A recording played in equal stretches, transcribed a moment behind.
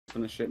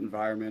in a shit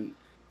environment.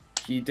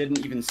 He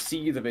didn't even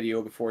see the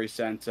video before he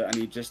sent it, and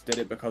he just did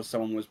it because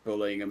someone was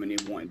bullying him and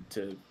he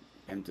wanted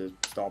him to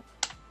stop.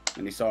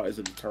 And he saw it as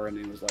a deterrent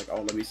and he was like,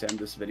 oh, let me send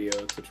this video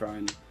to try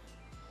and...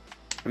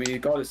 I mean, he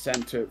got it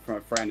sent to it from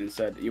a friend and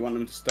said, you want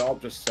him to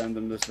stop? Just send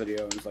him this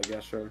video. And he's like,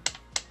 yeah, sure.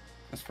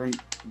 That's from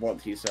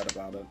what he said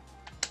about it.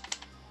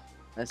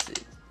 I see.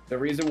 The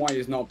reason why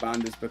he's not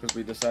banned is because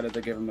we decided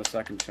to give him a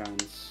second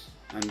chance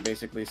and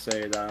basically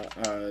say that,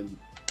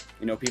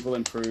 you know, people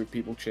improve,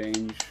 people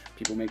change,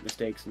 people make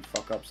mistakes and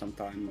fuck up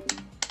sometimes.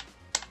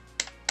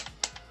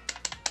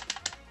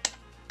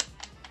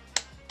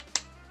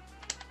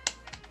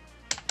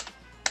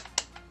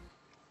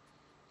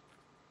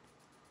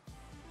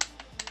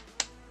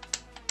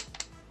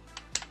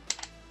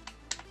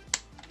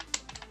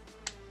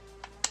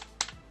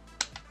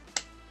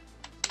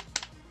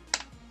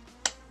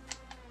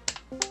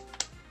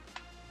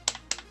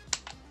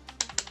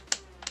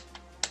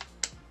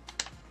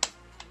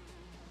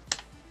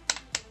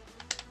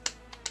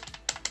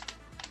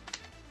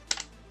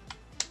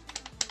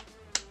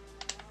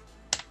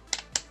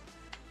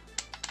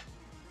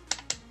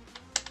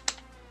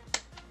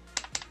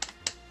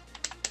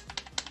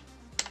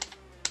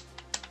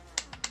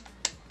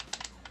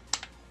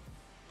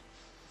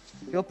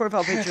 Your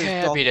profile picture Okay,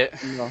 is I beat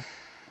it. No.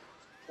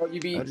 Oh, you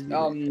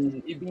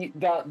beat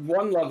that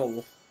one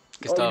level.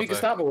 Gustavo. Oh, you beat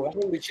Gustavo.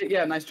 Holy shit,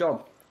 yeah, nice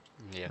job.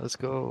 Yeah. Let's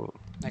go.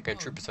 I got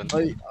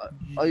 2%.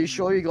 Are you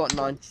sure you got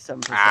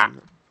 97%? I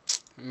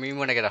mean,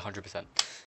 when I get 100%.